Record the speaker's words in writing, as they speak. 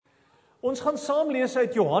Ons gaan saam lees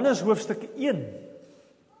uit Johannes hoofstuk 1.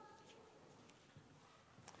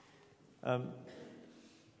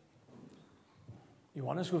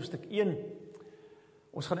 Johannes hoofstuk 1.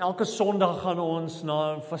 Ons gaan elke Sondag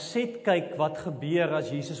na 'n faset kyk wat gebeur as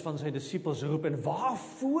Jesus van sy disippels roep en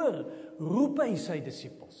waarvoor roep hy sy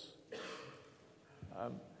disippels.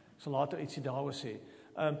 Ek sal later ietsie daaroor sê.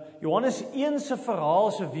 Johannes 1 se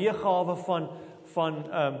verhaal se weergawe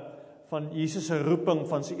van Jesus se roeping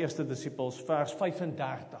van sy eerste disippels, vers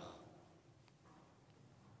 35.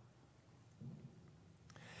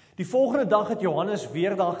 Die volgende dag het Johannes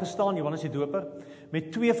weer daar gestaan, Johannes die Doper,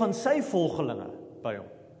 met 2 van sy volgelinge by hom.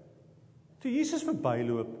 Toe Jesus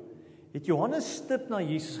verbyloop, het Johannes stip na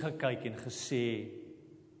Jesus gekyk en gesê,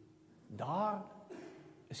 daar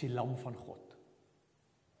is die lam van God.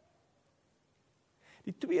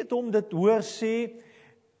 Die 2 het hom dit hoor sê,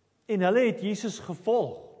 en hulle het Jesus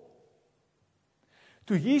gevolg.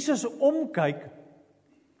 Toe Jesus omkyk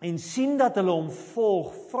en sien dat hulle hom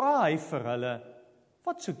volg, vra hy vir hulle,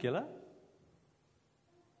 wat soek julle?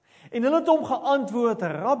 En hulle het hom geantwoord,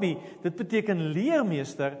 Rabbi, dit beteken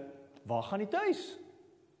leermeester, waar gaan jy tuis?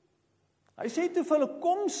 Hy sê toe vir hulle,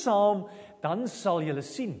 kom saam, dan sal julle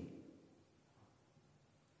sien.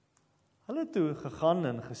 Hulle het toe gegaan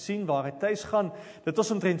en gesien waar hy tuis gaan, dit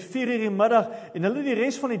was omtrent 4:00 die middag, en hulle het die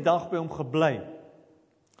res van die dag by hom gebly.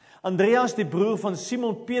 Andreas, die broer van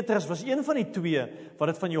Simon Petrus, was een van die 2 wat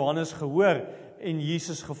het van Johannes gehoor en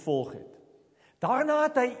Jesus gevolg het. Daarna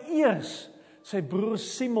het hy eers sy broer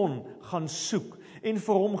Simon gaan soek en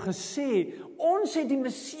vir hom gesê, ons het die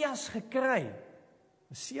Messias gekry.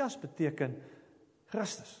 Messias beteken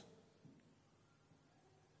Christus.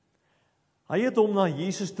 Hy het hom na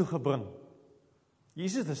Jesus toe gebring.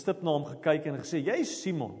 Jesus het stip na hom gekyk en gesê, jy is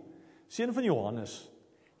Simon, seun van Johannes.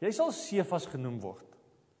 Jy sal Sefas genoem word.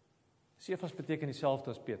 Sefas beteken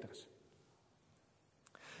dieselfde as Petrus.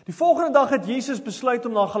 Die volgende dag het Jesus besluit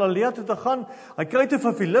om na Galilea toe te gaan. Hy kry toe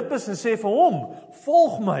vir Filippus en sê vir hom,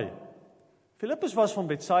 volg my. Filippus was van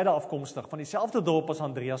Betsaida afkomstig, van dieselfde dorp as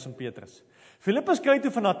Andreas en Petrus. Filippus kry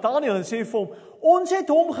toe vir Nathanael en sê vir hom, ons het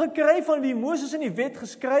hom gekry van wie Moses in die wet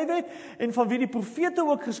geskryf het en van wie die profete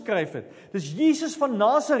ook geskryf het. Dis Jesus van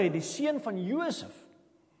Nasaret, die seun van Josef.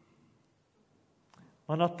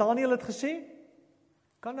 Maar Nathanael het gesê,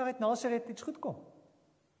 kan daar uit Nasaret iets goed kom?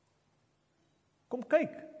 Kom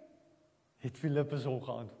kyk, het Filippus hom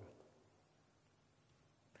geantwoord.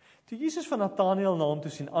 Toe Jesus van Nathanael na hom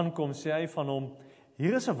toe sien aankom, sê hy van hom,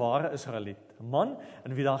 hier is 'n ware Israeliet, 'n man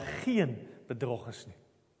in wie daar geen bedrog is nie.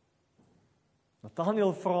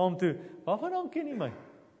 Nathanael vra hom toe, waarvan ken jy my?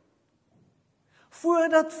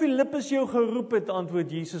 Voordat Filippus jou geroep het,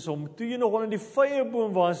 antwoord Jesus hom, toe jy nog onder die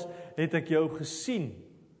vyeboom was, het ek jou gesien.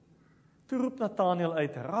 Toe roep Nathanael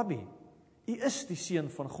uit, Rabbi, u is die seun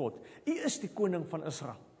van God, u is die koning van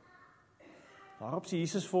Israel. Daarop sê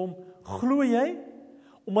Jesus vir hom, glo jy,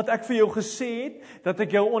 omdat ek vir jou gesê het, dat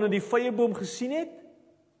ek jou onder die vyeboom gesien het?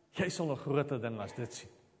 Jy sal nog groter ding as dit sien.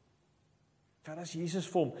 Verder as Jesus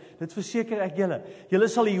vir hom, dit verseker ek julle, julle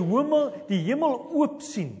sal die hemel oop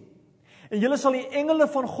sien, en julle sal die engele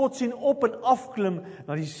van God sien op en afklim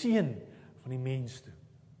na die seun van die mens toe.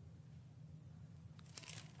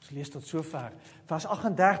 Ons lees tot sover. Vers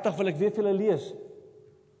 38 wil ek weer vir julle lees.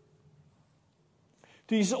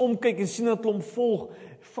 Toe Jesus omkyk en sien dat hulle hom volg,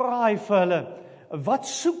 vra hy vir hulle, wat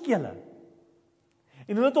soek julle?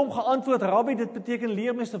 En hulle het hom geantwoord, Rabbi, dit beteken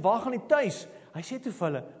leermeester, waar gaan jy tuis? Hy sê toe vir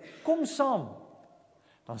hulle, kom saam,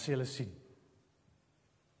 dan sê hulle sien.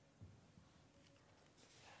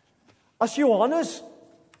 As Johannes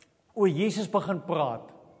oor Jesus begin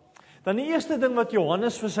praat, dan die eerste ding wat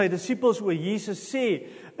Johannes vir sy disippels oor Jesus sê,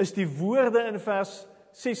 is die woorde in vers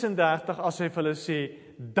 36, as hy vir hulle sê,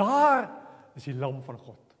 daar is die lam van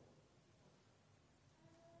God.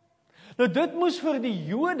 Nou dit moes vir die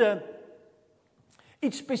Jode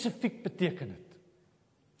iets spesifiek beteken het.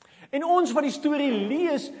 En ons wat die storie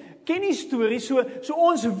lees, ken die storie, so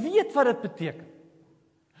ons weet wat dit beteken.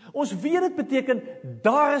 Ons weet dit beteken,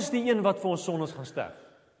 daar is die een wat vir ons sondes gaan sterf.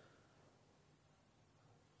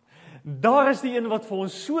 Daar is die een wat vir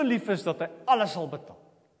ons so lief is, dat hy alles sal betaal.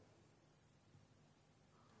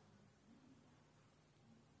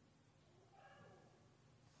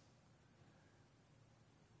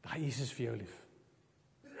 Daar is Jesus vir jou lief.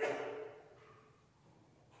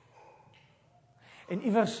 En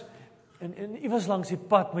iewers langs die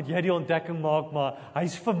pad moet jy die ontdekking maak, maar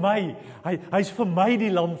hy's vir my, hy's vir my die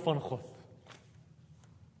lam van God.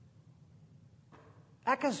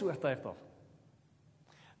 Ek is oortuig daarvan,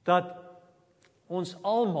 dat ons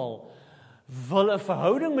almal wil 'n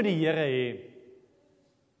verhouding met die Here hê,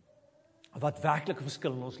 wat werklik 'n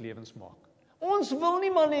verskil in ons lewens maak. Ons wil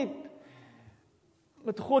nie maar net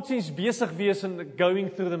met godsdienst besig wees en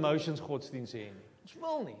going through the motions godsdienst hê nie. Ons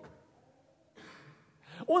wil nie.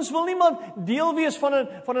 Ons wil nie maar deel wees van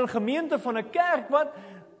 'n gemeente, van 'n kerk wat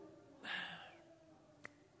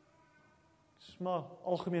is maar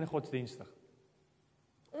algemene godsdienstig.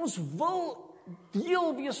 Ons wil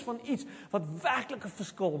deel wees van iets wat werklik 'n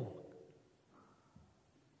verskil maak.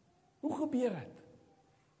 Hoe gebeur dit?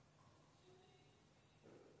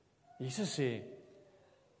 Jesus sê,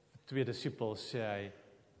 twee disippels sê hy,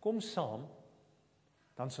 kom saam,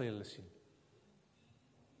 dan sal julle sien.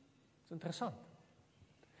 Dit is interessant.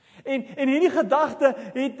 En hierdie gedagte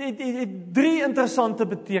het drie interessante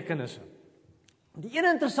betekenisse. Die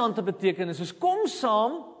ene interessante betekenis is, kom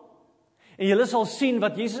saam, en julle sal sien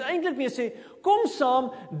wat Jesus eintlik mee sê, kom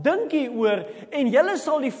saam, dink hieroor, en julle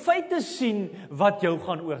sal die feite sien wat jou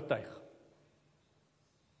gaan oortuig.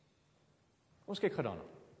 Ons kyk gou daarna.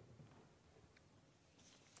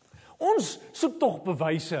 Ons soek tog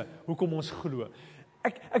bewyse hoekom ons glo.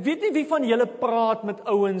 Ek weet nie wie van julle praat met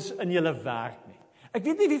ouens in julle werk nie. Ek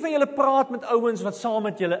weet nie wie van julle praat met ouens wat saam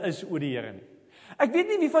met julle is oor die Here nie. Ek weet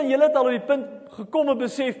nie wie van julle het al op die punt gekom en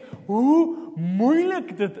besef hoe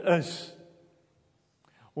moeilik dit is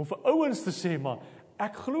om vir ouens te sê, maar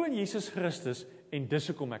ek glo in Jesus Christus en dis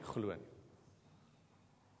hoekom ek glo.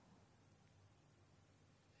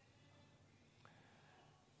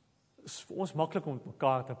 Dit is vir ons maklik om met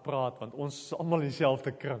mekaar te praat, want ons is almal in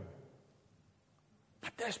dieselfde kring.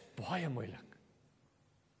 Maar dit is baie moeilik.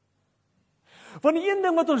 Want die een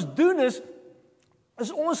ding wat ons doen is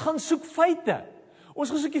ons gaan soek feite. Ons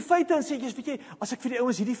gaan soek die feite en sê, weet jy, as ek vir die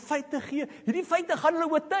ouens hierdie feite gee, hierdie feite gaan hulle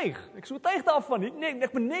oortuig. Ek is oortuig daarvan. Nee,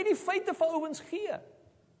 ek moet net die feite vir ouens gee.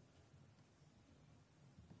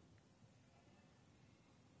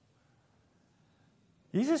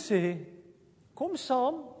 Jesus sê, kom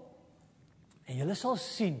saam en julle sal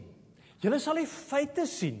sien. Julle sal die feite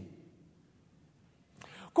sien.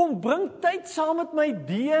 Kom, bring tyd saam met my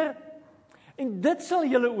deur en dit sal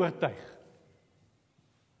julle oortuig.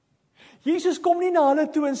 Jesus kom nie na hulle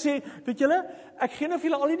toe en sê, weet julle, ek gee nou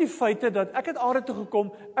vir julle al die feite dat ek het aarde toe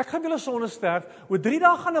gekom, ek gaan julle sonde sterf, oor 3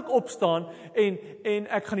 dae gaan ek opstaan en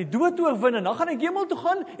ek gaan die dood oorwin en dan gaan ek hemel toe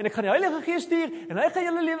gaan en ek gaan die Heilige Gees stuur en hy gaan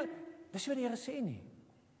julle lewe. Dis wat die Here sê nie.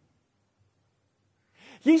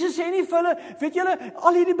 Jesus sê nie vir hulle, weet julle,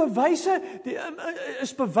 al hierdie bewyse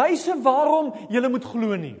is bewyse waarom julle moet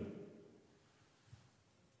glo nie.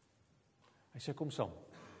 Hy sê, kom saam.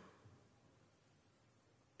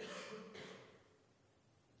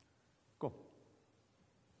 Kom.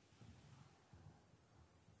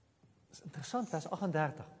 Dit is interessant, vers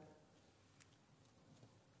 38.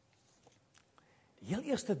 Die heel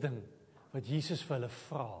eerste ding wat Jesus vir hulle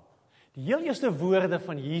vra, die heel eerste woorde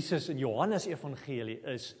van Jesus in Johannes Evangelie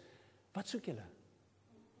is, wat soek julle?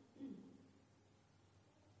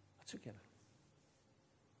 Wat soek julle?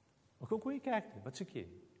 Hoekom kom jy kerk toe? Wat soek jy?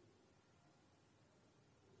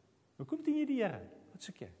 Hoekom dien jy die Here? Wat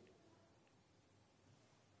soek jy?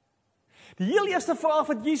 Die heel eerste vraag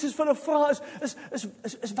wat Jesus vir hulle vra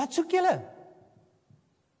is wat soek julle?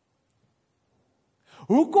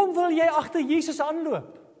 Hoekom wil jy agter Jesus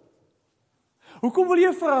aanloop? Hoekom wil jy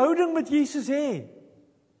 'n verhouding met Jesus hê?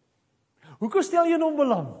 Hoekom stel jy in hom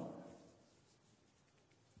belang?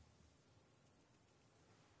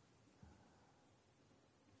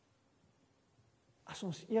 As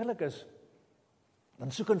ons eerlik is,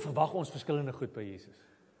 dan soek en verwag ons verskillende goed by Jesus.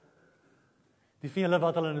 Die van julle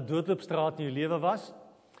wat al in 'n doodloopstraat in jou lewe was,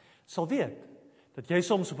 sal weet dat jy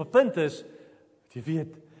soms op 'n punt is dat jy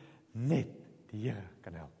weet net die Here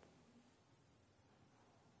kan help.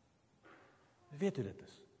 Jy weet hoe dit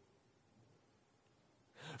is.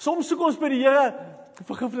 Soms soek ons by die Here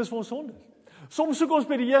vergifnis vir ons sondes. Soms soek ons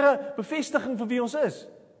by die Here bevestiging vir wie ons is.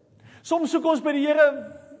 Soms soek ons by die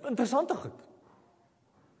Here interessante goed.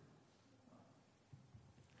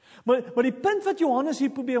 Maar die punt wat Johannes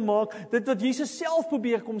hier probeer maak, dit wat Jesus self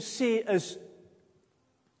probeer kom sê is,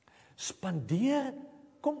 spandeer,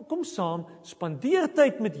 kom saam, spandeer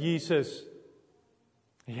tyd met Jesus,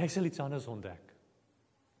 en jy sal iets anders ontdek.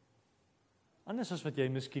 Anders as wat jy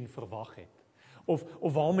miskien verwag het,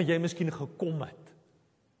 of waarmee jy miskien gekom het.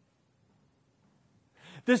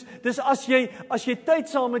 Dis as jy tyd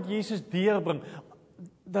saam met Jesus deurbring,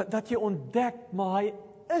 dat jy ontdek, maar hy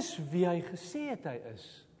is wie hy gesê het hy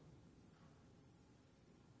is.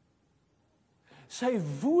 Sy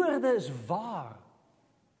woorde is waar.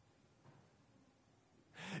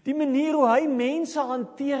 Die manier hoe hy mense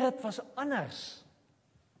hanteer het was anders.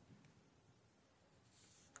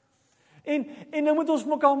 En nou moet ons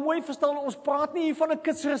mekaar mooi verstaan, ons praat nie hier van 'n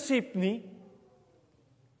kitsresep nie.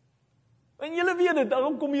 En julle weet dit,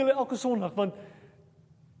 daarom kom julle elke Sondag, want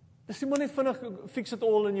dis nie maar net vinnig fix it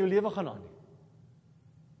all in jou lewe gaan aan nie.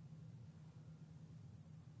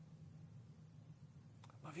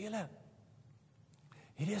 Maar weet julle,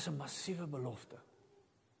 hierdie is 'n massiewe belofte.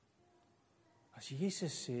 As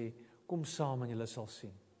Jesus sê, kom saam en julle sal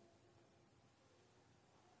sien.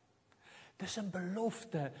 Dis 'n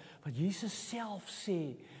belofte wat Jesus self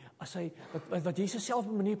sê, as hy wat Jesus self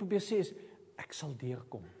op 'n manier probeer sê is, ek sal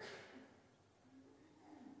deurkom.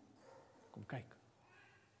 Kom kyk.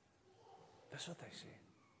 Dis wat hy sê.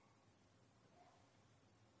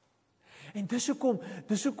 En dis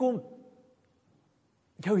hoekom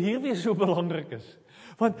jou hierwees so belangrik is.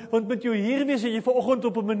 Want met jou hierwees het jy vanoggend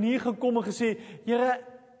op 'n manier gekom en gesê, Here,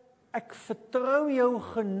 ek vertrou jou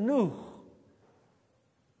genoeg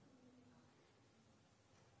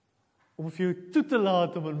om vir jou toe te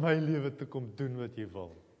laat om in my lewe te kom doen wat jy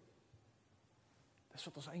wil. Dis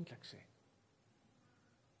wat ons eintlik sê.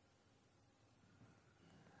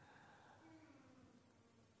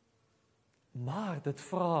 Maar dit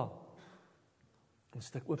vra 'n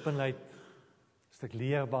stuk openheid, 'n stuk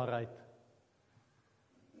leerbaarheid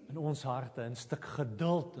in ons harte, 'n stuk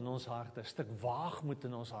geduld in ons harte, 'n stuk waagmoed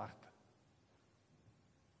in ons harte.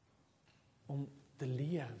 Om te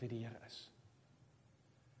leer wie die Here is.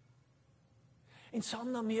 En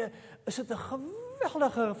saam daarmee is dit 'n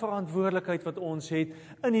geweldige verantwoordelikheid wat ons het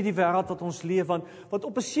in hierdie wêreld wat ons leef, want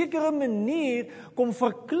op 'n sekere manier kom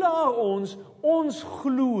verklaar ons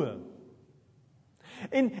glo.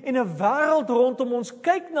 En 'n wêreld rondom ons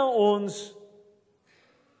kyk na ons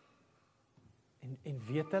en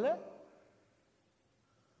weet hulle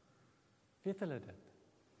dit?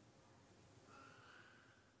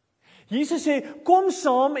 Jesus sê, kom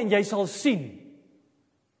saam en jy sal sien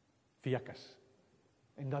wie ek is.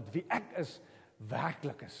 En dat wie ek is,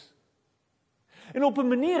 werklik is. En op 'n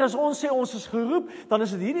manier as ons sê ons is geroep, dan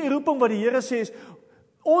is dit hierdie roeping wat die Here sê is,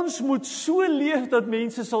 ons moet so leef dat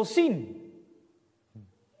mense sal sien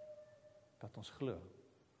dat ons glo.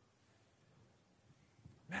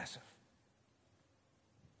 Massive.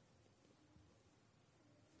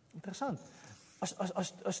 Interessant.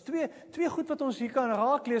 As twee goed wat ons hier kan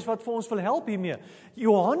raak lees wat vir ons wil help hiermee.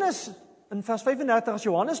 Johannes in vers 35 as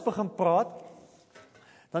Johannes begin praat,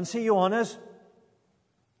 dan sê Johannes,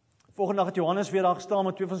 volgende dag het Johannes weer daar gestaan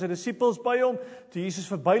met twee van sy disippels by hom, toe Jesus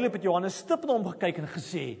verbyloop het Johannes stip na hom gekyk en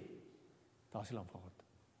gesê, daar is die lam van God.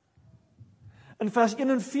 In vers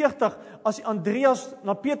 41, as Andreas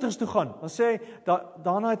na Petrus toe gaan, dan sê hy,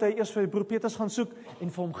 daarna het hy eers vir broer Petrus gaan soek en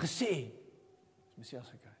vir hom gesê, Messias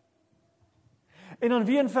gekry. En dan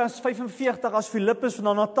weer in vers 45, as Filippus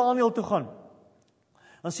na Nathanael toe gaan,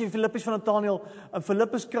 dan sê Filippus van Nathanael, en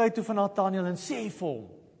Filippus kry toe van Nathanael en sê vir hom,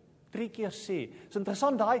 3 keer sê. Dit is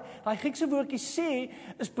interessant, daai Griekse woordjie sê,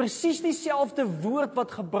 is presies dieselfde woord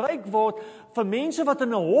wat gebruik word vir mense wat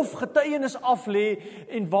in 'n hof getuienis aflê,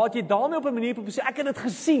 en waar jy daarmee op 'n manier probeer sê, ek het dit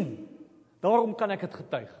gesien, daarom kan ek dit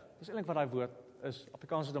getuig. Dis eintlik wat daai woord is,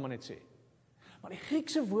 Afrikaans het dit maar net sê. Maar die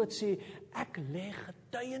Griekse woord sê, ek lê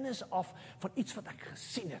getuienis af van iets wat ek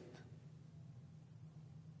gesien het.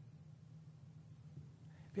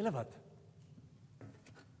 Weet julle wat?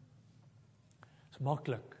 Dit is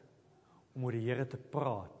maklik om oor die Here te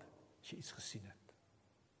praat as jy iets gesien het.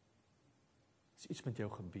 As iets met jou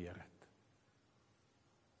gebeur het.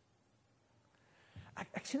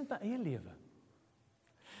 Ek sien dit in my eie lewe.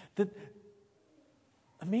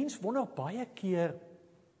 'n mens wonder baie keer,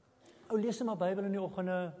 ou lees jy maar Bybel in die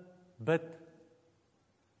oggende, bid.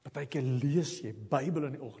 Partykeer lees jy Bybel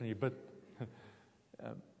in die oggende, jy bid.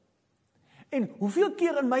 En hoeveel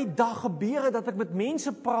keer in my dag gebeur het dat ek met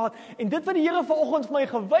mense praat, en dit wat die Here vanoggend vir my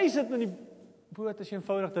gewys het in die woord is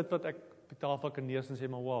eenvoudig dit wat ek op die tafel kan neers en sê,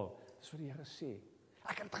 maar wow, dis wat die Here sê.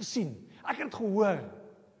 Ek het dit gesien, ek het dit gehoor.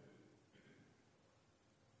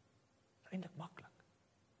 Eintlik maklik.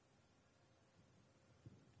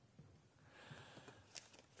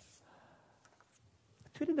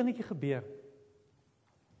 Tweede dingetjie gebeur.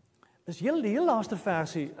 Dis die heel laaste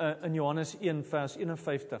versie in Johannes 1 vers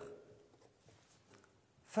 51.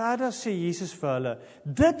 Verder sê Jesus vir hulle,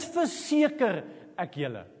 dit verseker ek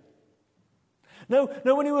julle. Nou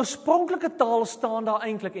in die oorspronklike taal staan daar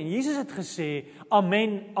eintlik, en Jesus het gesê,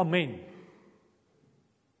 amen, amen.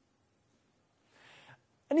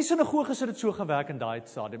 In die sinagoges het dit so gewerk in daai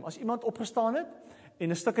stadium. As iemand opgestaan het, en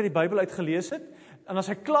 'n stuk uit die Bybel uitgelees het, en as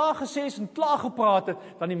hy klaar gesê het en klaar gepraat het,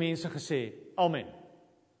 dan die mense gesê, amen.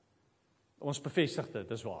 Ons bevestig dit,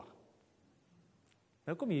 dis waar.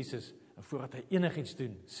 Nou kom Jesus, en voordat hy enigiets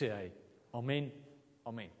doen, sê hy, amen,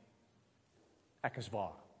 amen. ek is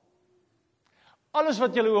waar. Alles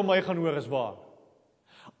wat julle oor my gaan hoor is waar.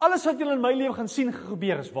 Alles wat julle in my lewe gaan sien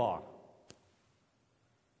gebeur is waar.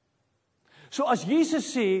 So as Jesus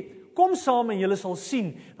sê, kom saam en julle sal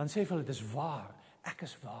sien, dan sê hy vir hulle, dit is waar, ek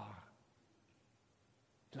is waar.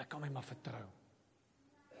 Julle kan my maar vertrou.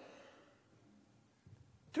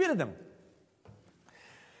 Tweede ding.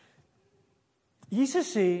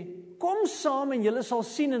 Jesus sê, kom saam en julle sal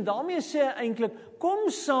sien, en daarmee sê hy eintlik, kom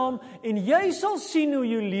saam en jy sal sien hoe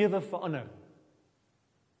jou lewe verander.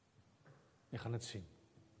 Jy gaan dit sien.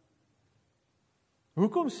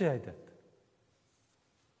 Hoekom sê hy dit?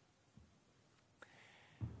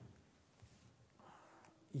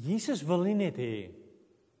 Jesus wil nie net hê,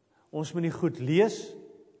 ons moet nie goed lees,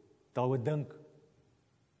 daaroor dink.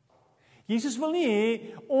 Jesus wil nie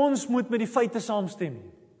hê, ons moet met die feite saamstem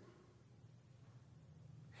nie.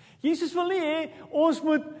 Jesus wil nie hê, ons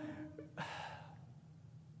moet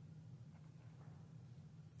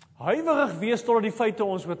huiwerig wees totdat die feite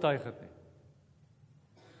ons oortuig het nie.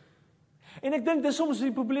 En ek dink dis soms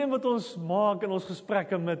die probleem wat ons maak in ons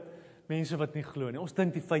gesprekke met mense wat nie glo nie. Ons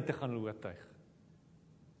dink die feite gaan hulle oortuig.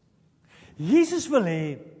 Jesus wil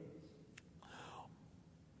hê,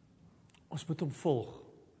 ons moet hom volg.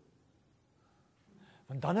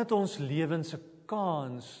 Want dan het ons lewens 'n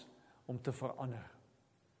kans om te verander.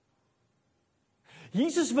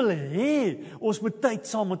 Jesus wil hê, ons moet tyd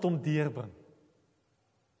saam met hom deurbring.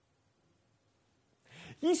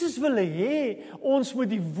 Jesus wil hê, ons moet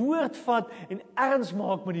die woord vat en erns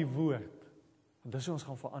maak met die woord. Want dis hoe ons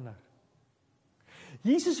gaan verander.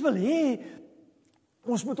 Jesus wil hê,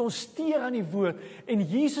 ons moet ons steur aan die woord en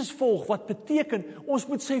Jesus volg, wat beteken, ons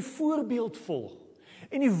moet sy voorbeeld volg.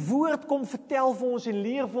 En die woord kom vertel vir ons en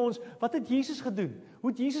leer vir ons, wat het Jesus gedoen?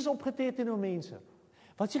 Hoe het Jesus opgetree teenoor mense?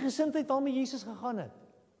 Wat is die gesindheid waarmee Jesus gegaan het?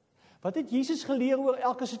 Wat het Jesus geleer oor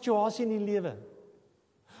elke situasie in die lewe?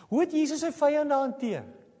 Hoe het Jesus sy vyande hanteer?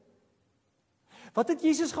 Wat het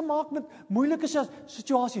Jesus gemaak met moeilike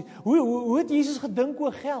situasies? Hoe het Jesus gedink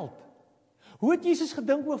oor geld? Hoe het Jesus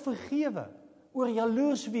gedink oor vergewe? Oor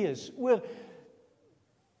jaloers wees? Oor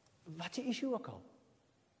wat se issue ook al?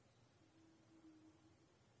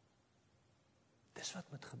 Dis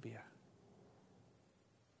wat moet gebeur.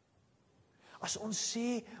 As ons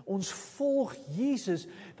sê, ons volg Jesus,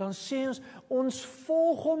 dan sê ons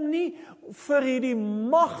volg hom nie vir hierdie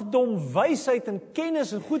magdom, wysheid en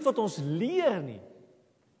kennis en goed wat ons leer nie.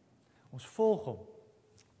 Ons volg hom.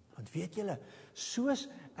 Want weet julle, soos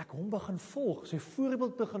ek hom begin volg, sy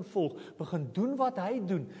voorbeeld begin volg, begin doen wat hy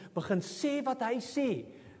doen, begin sê wat hy sê,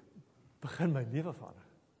 begin my lewe verander.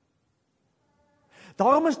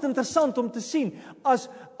 Daarom is dit interessant om te sien, as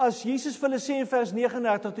Jesus vir hulle sê in vers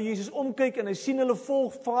 39, toe Jesus omkyk en hy sien hulle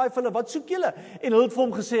volg, vra hy vir hulle, wat soek julle? En hulle het vir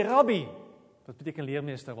hom gesê, Rabbi, wat beteken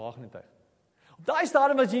leermeester, waag net uit. Op daai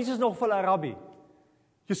stadium was Jesus nog vir hulle Rabbi.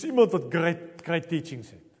 Jy's iemand wat great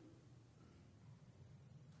teachings het.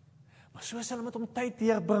 Maar soos hulle met hom tyd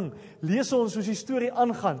deurbring, lees ons soos die storie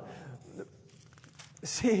aangaan,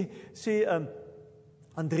 sê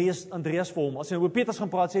Andreas vir hom, as hy oor Petrus gaan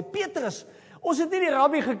praat, sê Petrus, ons het nie die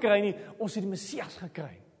Rabbi gekry nie, ons het die Messias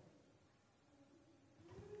gekry.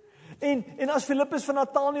 En as Filippus van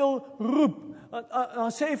Nathanael roep,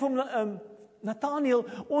 dan sê hy vir hom, Nathanael,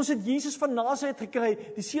 ons het Jesus van Nasaret gekry,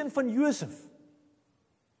 die seun van Josef.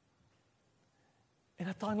 En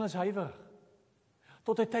Nathanael is huiwerig,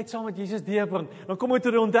 tot hy tyd saam met Jesus deurbring. Dan kom hy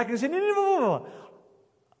tot die ontdekking en sê, nee,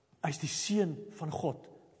 hy is die seun van God,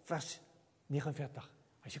 vers 49,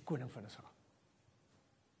 hy is die koning van Israel.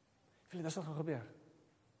 Dis wat gaan gebeur.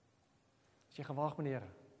 As jy gewaag met die Here,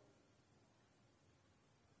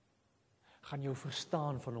 gaan jou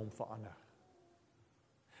verstaan van hom verander.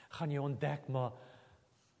 Gaan jy ontdek, maar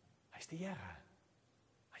hy is die Here.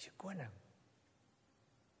 Hy is die koning.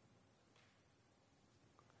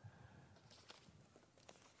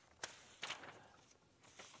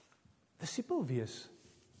 Disipel wees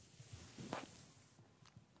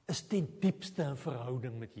is ten diepste 'n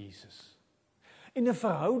verhouding met Jesus. En 'n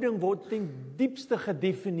verhouding word ten diepste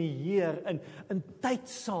gedefinieer in tyd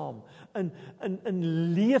saam, in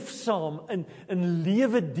leefsaam, in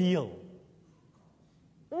lewe deel.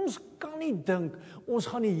 Ons kan nie dink, ons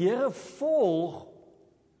gaan die Here volg,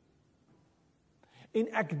 en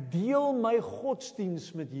ek deel my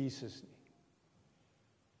godsdiens met Jesus nie.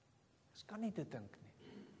 Ons kan nie dit dink nie.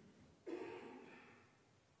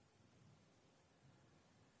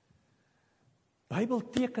 Bybel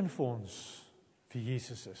teken vir ons wie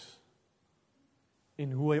Jesus is,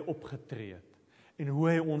 en hoe hy opgetree het, en hoe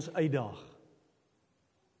hy ons uitdaag.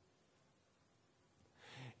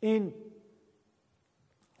 En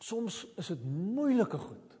soms is dit moeilike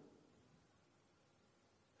goed.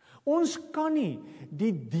 Ons kan nie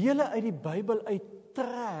die dele uit die Bybel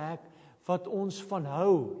uittrek wat ons van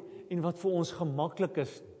hou en wat vir ons gemaklik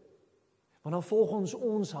is. Want dan volg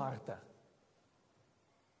ons harte.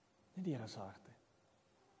 Nie die Here se harte.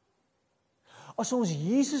 As ons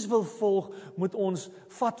Jesus wil volg, moet ons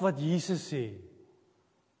vat wat Jesus sê.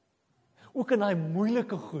 Ook in daai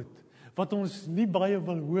moeilike goed, wat ons nie baie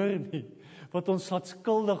wil hoor nie, wat ons laat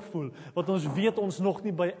skuldig voel, wat ons weet ons nog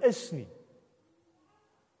nie by is nie.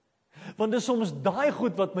 Want dis soms daai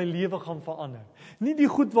goed wat my lewe gaan verander. Nie die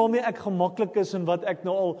goed waarmee ek gemaklik is en wat ek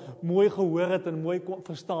nou al mooi gehoor het en mooi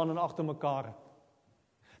verstaan en agter mekaar het.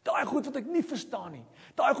 Daai goed wat ek nie verstaan nie.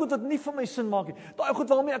 Daai goed wat nie vir my sin maak nie. Daai goed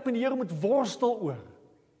waarmee ek met die Here moet worstel oor.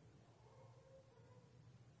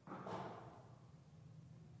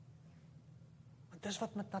 Want dis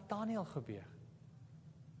wat met Nathanael gebeur.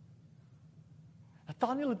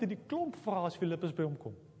 Nathanael het die klomp vrae as Filippus by hom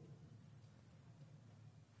kom.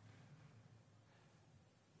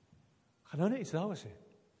 Gaan nou net iets daaroor sê.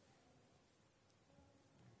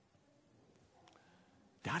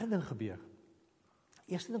 Derde ding gebeur.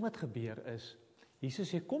 Eerste ding wat gebeur is, Jesus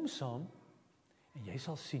sê, kom saam en jy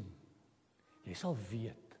sal sien. Jy sal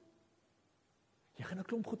weet. Jy gaan 'n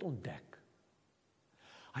klomp goed ontdek.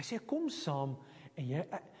 Hy sê, kom saam en jy,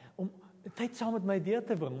 om tyd saam met my deur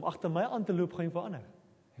te bring, om agter my aan te loop, gaan jy verander.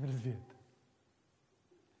 Jy moet dit weet.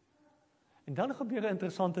 En dan gebeur 'n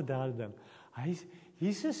interessante derde ding.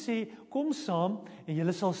 Jesus sê, kom saam en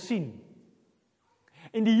julle sal sien.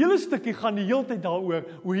 En die hele stukkie gaan die hele tyd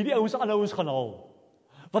daaroor, hoe hierdie ouens ander ouens gaan haal.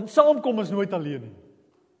 Want saamkom is nooit alleen nie.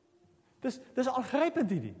 Dis aangrypend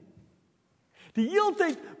hierdie. Die hele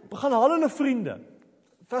tyd gaan hulle vriende.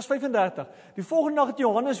 Vers 35. Die volgende dag het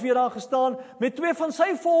Johannes weer daar gestaan met 2 van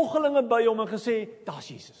sy volgelinge by hom en gesê, daar's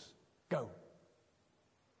Jesus. Go.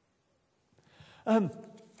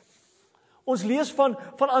 Ons lees van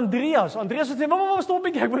Andreas. Andreas het sê, "Mamma, stop 'n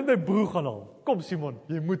bietjie, ek moet my broer gaan haal." Kom Simon,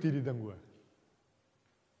 jy moet hierdie ding hoor.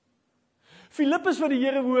 Filippus wat die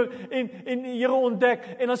Here hoor en die Here ontdek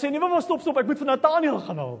en dan sê, "Nee, mamma, stop, ek moet vir Nathanael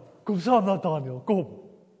gaan haal." Kom saam Nathanael, kom.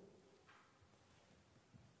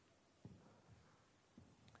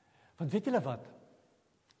 Want weet julle wat?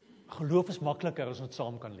 Geloof is makliker as ons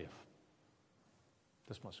saam kan leef.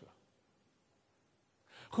 Dis maar so.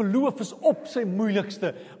 Geloof is op sy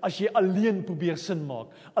moeilikste as jy alleen probeer sin maak,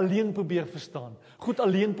 alleen probeer verstaan, goed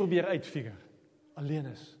alleen probeer uitfigure. Alleen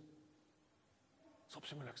is. Dis op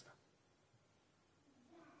sy moeilikste.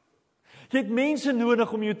 Jy het mense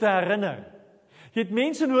nodig om jou te herinner. Jy het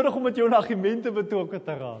mense nodig om met jou in argumente betrokke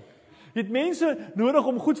te raak. Jy het mense nodig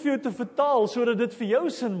om goed vir jou te vertaal sodat dit vir jou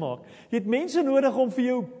sin maak. Jy het mense nodig om vir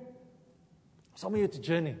jou saam met jou te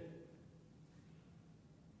journey.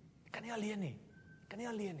 Jy kan nie alleen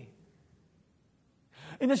nie.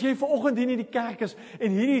 En as jy vanoggend hier in die kerk is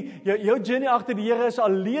en hierdie jou journey agter die Here is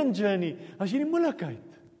alleen journey, as jy die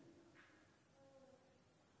moeilikheid.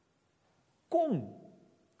 Kom.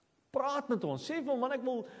 Praat met ons. Sê vir hom, man, ek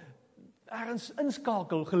wil ergens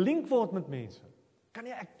inskakel, gelink word met mense.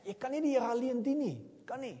 Jy kan nie die Here alleen dien nie.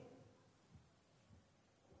 Kan nie.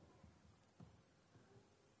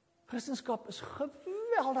 Christendom is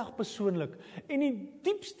geweldig persoonlik. En die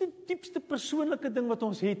diepste persoonlike ding wat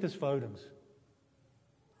ons het is verhoudings.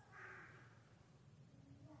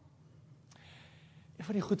 En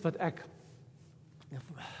van die goed wat ek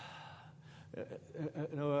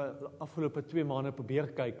afgelope 2 maande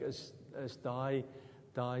probeer kyk, is daai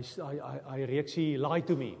reeksie Lie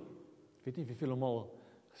to Me. Ek weet nie wie hom al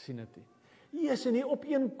gesien het nie. Jesus, en hier op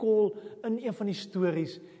een call in een van die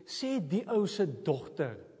stories sê die ou se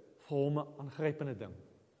dogter vir hom 'n aangrypende ding.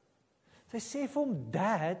 Sy sê vir hom,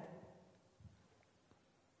 "Dad,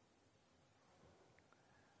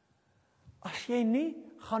 as jy nie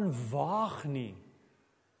gaan waag nie,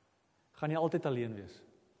 gaan jy altyd alleen wees."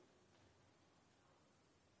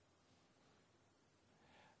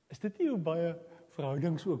 Is dit nie hoe baie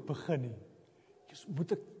verhoudings ook begin nie? Jesus,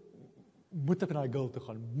 moet ek na die girl toe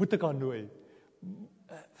gaan? Moet ek haar nooi?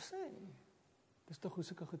 Dis tog hoe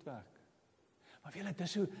sulke goed werk. Maar weet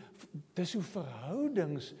jy, dis hoe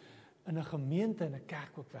verhoudings in 'n gemeente en 'n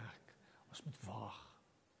kerk ook werk. Ons moet waag.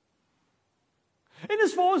 En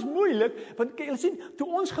dis vir ons moeilik, want kyk, jy sien, toe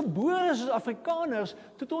ons gebore is as Afrikaners,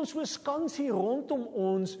 toe ons so skansie rondom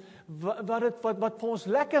ons, wat vir ons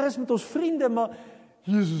lekker is met ons vriende, maar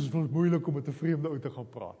Jesus, het ons moeilik om met 'n vreemde ou te gaan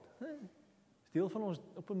praat. Dis deel van ons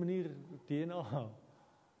op 'n manier DNA.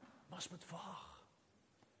 Maar ons moet waag.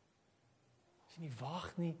 As jy nie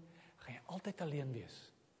waag nie, gaan jy altyd alleen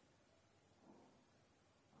wees.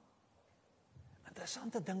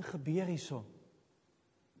 Interessante ding gebeur hierso.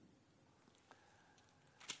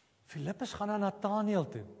 Filippus gaan na Nathanael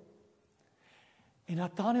toe. En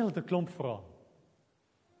Nathanael het 'n klomp vrae.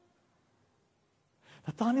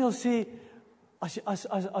 Nathanael sê,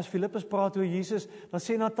 as Filippus praat oor Jesus, dan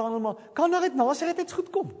sê Nathanael maar, kan daar uit Nasaret iets goed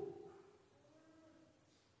kom?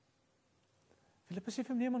 Filippus sê vir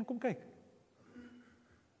hom, nee man, kom kyk.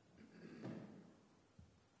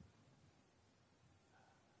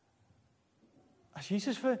 As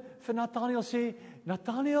Jesus vir Nathanael sê,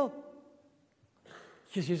 Nathanael,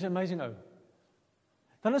 jy's amazing ou.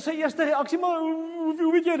 Dan is sy eerste reaksie, maar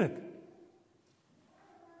hoe weet jy dit?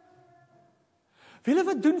 Weet jy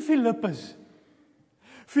wat doen Filippus?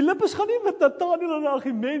 Filippus gaan nie met Nathanael 'n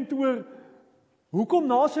argument oor hoekom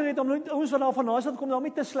Nasaret, omdat ouens wat daar van Nasaret kom,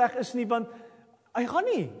 daarmee te sleg is nie, want hy gaan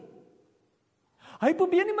nie. Hy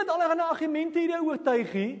probeer nie met allerlei argumente hierdie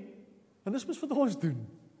oortuig nie, want dis mos wat ons doen.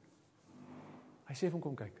 Hy sê vir hom,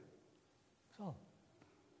 kom kyk. So.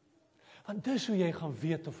 Want dis hoe jy gaan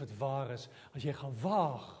weet of dit waar is, as jy gaan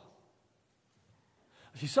waag.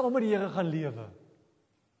 As jy saam met die Here gaan lewe.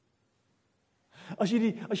 As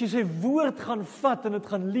jy sy woord gaan vat en dit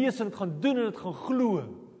gaan lees en dit gaan doen en dit gaan glo,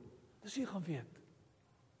 dis hoe jy gaan weet.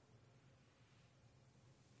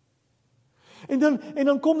 En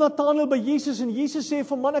dan kom Nathanael by Jesus en Jesus sê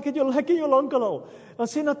vir man, ek het jou lekker jou lankal al. Dan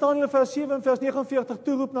sê Nathanael vers 7 en vers 49,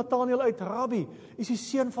 toe roep Nathanael uit, Rabbi, is die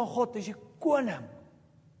seun van God, is die koning.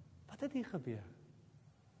 Wat het hier gebeur?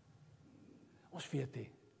 Ons weet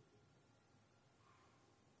nie.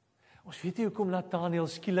 Ons weet nie hoekom Nathanael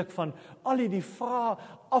skielik van al die vrae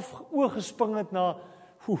oorgespring het na,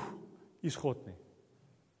 hier's God nie.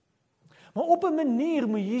 Maar op 'n manier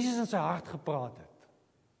moet Jesus in sy hart gepraat het.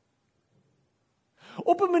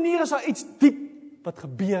 Op 'n manier is daar iets diep wat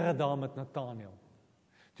gebeur het daar met Nathanael.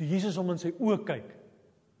 Toe Jesus hom in sy oë kyk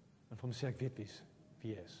en vir hom sê, ek weet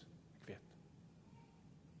wie hy is. Ek weet.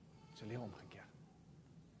 Sy lewe omgekeer.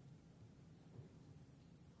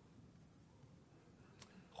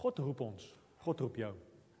 God roep ons. God roep jou.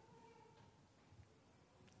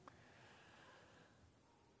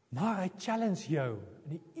 Maar hy challenge jou in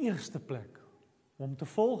die eerste plek om hom te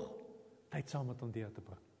volg, tyd saam met hom deur te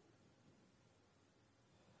bring.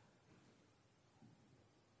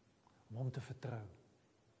 Om hom te vertrou.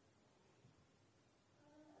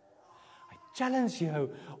 Hy challenge jou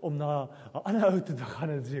om na 'n ander ou te gaan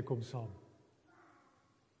en sê, kom saam.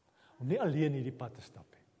 Om nie alleen hierdie pad te stap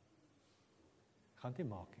nie. Gaan dit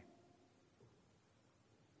maak nie.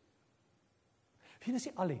 Wie is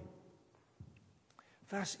die alleen?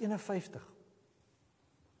 Vers 51.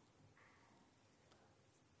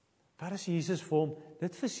 Daar is Jesus vir hom,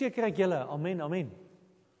 dit verseker ek julle, amen, amen.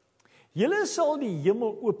 Julle sal die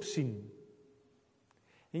hemel oop sien,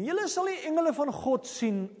 en julle sal die engele van God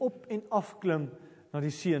sien, op en afklim, na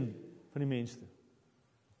die seun van die mens toe.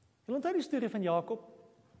 Julle onthou die storie van Jakob,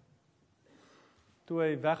 toe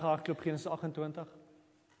hy weggehardloop, Genesis 28,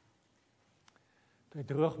 toe hy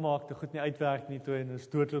droog maak, toe goed nie uitwerk nie, toe hy in 'n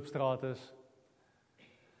doodloopstraat is,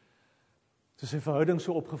 toe sy verhouding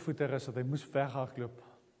so opgevoeder is, dat hy moes weghardloop,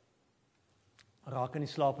 raak in die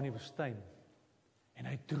slaap in die woestyn, en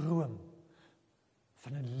hy droom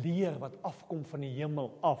van 'n leer wat afkom van die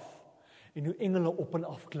hemel af, en hoe engele op en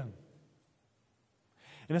af klim.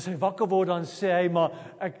 En as hy wakker word, dan sê hy, maar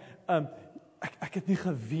ek het nie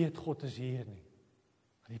geweet God is hier nie.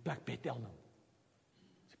 In die plek Bethel nou.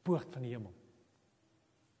 Die poort van die hemel.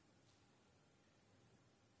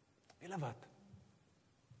 Weet jy wat?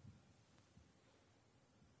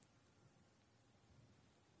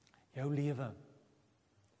 Jou lewe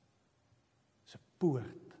is 'n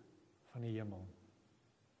poort van die hemel.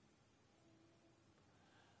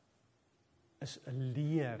 Is 'n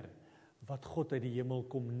leer wat God uit die hemel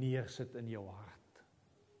kom neersit in jou hart.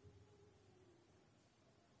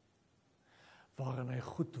 Waarin hy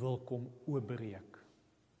goed wil kom oopbreek.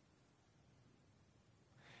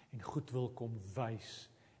 En goed wil kom wys.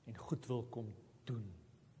 En goed wil kom doen.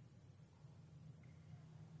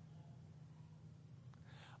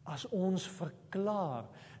 As ons verklaar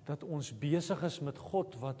dat ons besig is met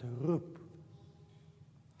God wat roep,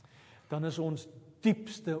 dan is ons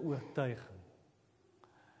diepste oortuiging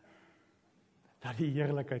dat die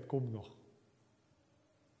heerlikheid kom nog.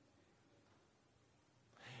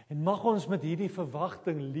 En mag ons met hierdie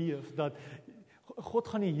verwagting leef, dat God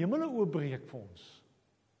gaan die hemele oopbreek vir ons.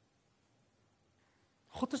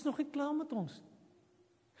 God is nog nie klaar met ons.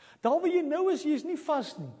 Daar waar jy nou is, jy is nie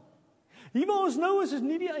vas nie. Hier waar ons nou is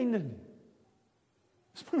nie die einde nie.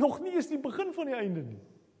 Dis nog nie eens die begin van die einde nie.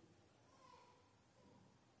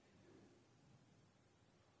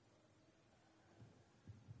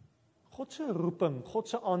 God se roeping, God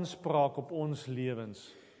se aanspraak op ons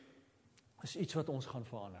lewens is iets wat ons gaan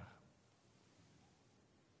verander.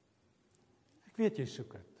 Ek weet jy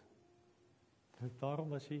soek dit. Daarom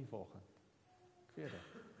was jy hier vanoggend. Ek weet dit.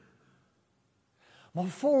 Maar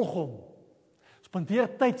volg hom. Spandeer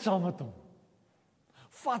tyd saam met hom.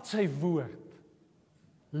 Vat sy woord.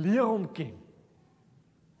 Leer hom ken.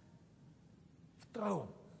 Vertrou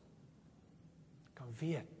hom. Kan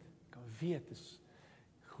weet is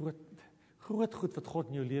groot goed wat God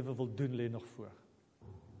in jou lewe wil doen, lê nog voor.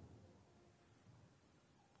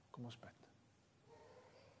 Kom ons bid.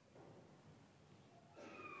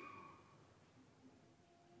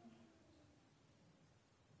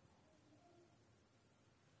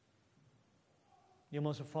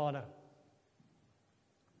 Hemelse Vader,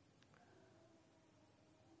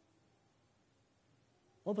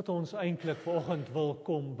 wat ons eintlik vanoggend wil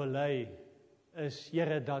kom bely, is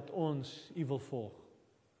Here dat ons U wil volg.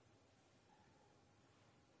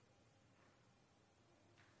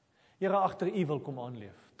 Here, agter U wil kom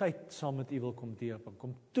aanleef, tyd saam met U wil kom deurbring,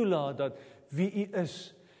 kom toelaat dat wie U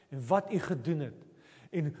is en wat U gedoen het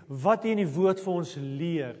en wat U in die woord vir ons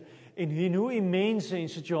leer en hoe U mense en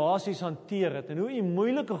situasies hanteer het en hoe U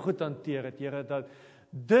moeilike goed hanteer het, Here, dat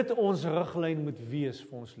dit ons riglyn moet wees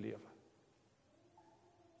vir ons lewe.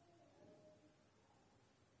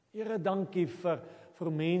 Here, dankie vir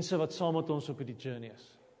mense wat saam met ons op die journey is.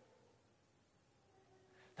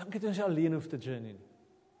 Dankie dat ons nie alleen hoef te journey nie.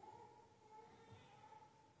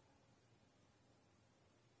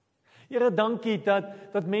 Here, dankie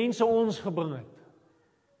dat mense ons gebring het.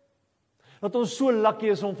 Dat ons so lucky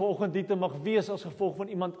is om vanoggend hier te mag wees as gevolg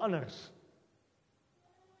van iemand anders.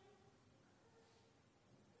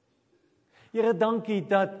 Here, dankie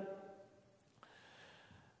dat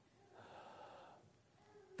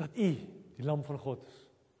U die lam van God is.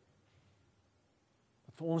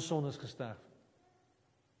 Wat vir ons sondes gesterf het.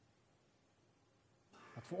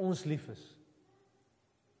 Wat vir ons lief is.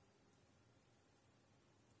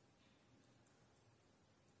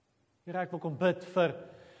 Here, ek wil kom bid vir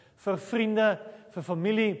vriende, vir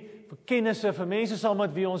familie, vir kennisse, vir mense saam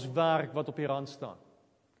met wie ons werk, wat op die rand staan.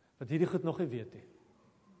 Wat hierdie goed nog nie weet nie.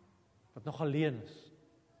 Wat nog alleen is.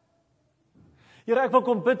 Here, ek wil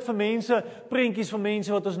kom bid vir mense, prentjies vir mense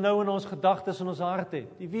wat ons nou in ons gedagtes en ons hart het.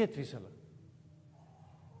 U weet wie is hulle.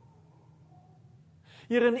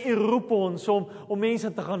 Here, en U roep ons om mense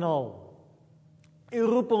te gaan haal. U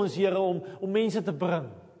roep ons, Here, om mense te bring.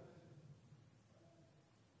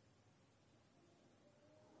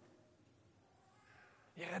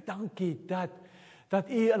 Here, dankie dat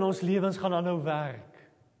U in ons lewens gaan aanhou werk.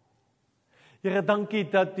 Here, dankie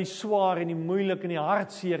dat die swaar en die moeilik en die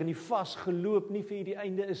hartseer en die vasgeloop nie vir U die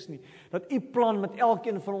einde is nie. Dat U plan met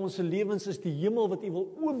elkeen van ons se lewens is die hemel wat U wil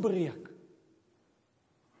oopbreek.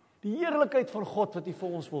 Die heerlikheid van God wat U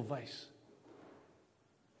vir ons wil wys.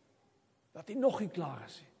 Dat U nog nie klaar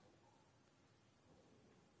is nie.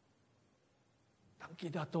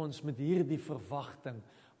 Dankie dat ons met hierdie verwagting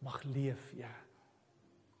mag leef, Here.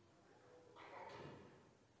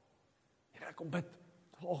 Here, ek kom bid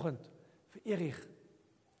vanoggend vir Erich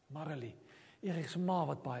Marilee, Erich se ma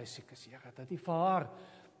wat baie siek is, Here, dat U vir haar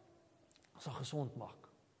sal gesond maak.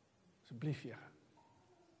 Asseblief, Here.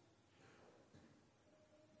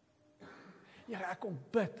 Here, ek kom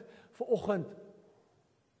bid vanoggend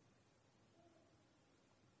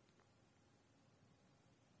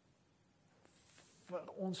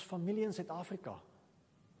vir ons familie in Suid-Afrika.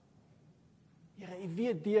 Here, U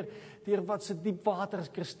weet deur wat se diep water is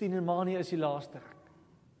Christine en Manie is die laaste ruk.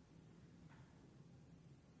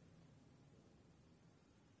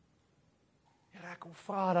 Here, ek kom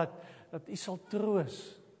vra dat U sal troos.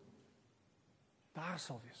 Daar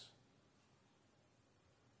sal wees.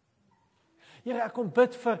 Here, ek kom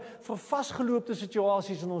bid vir vasgeloopte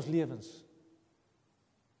situasies in ons lewens.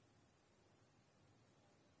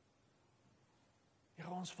 Here,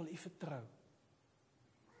 ons wil U vertrou.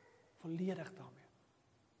 Volledig daarmee.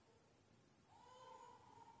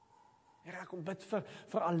 Here, ek kom bid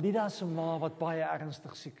vir Alida se ma wat baie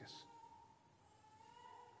ernstig siek is.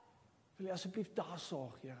 Wil U asseblief daar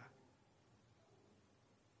sorg, Here?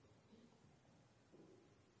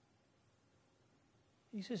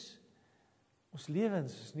 Jesus, ons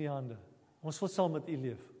lewens is nie hande. Ons wil saam met U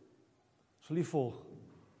leef. Ons wil U volg.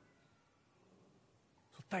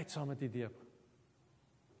 Ons wil tyd saam met U deurbring.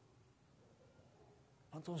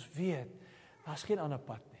 Want ons weet, daar's geen ander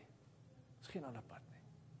pad nie. Daar's geen ander pad nie.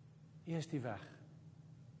 U is die weg,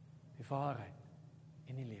 die waarheid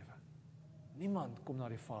en die lewe. Niemand kom na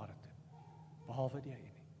die Vader toe, behalwe deur U.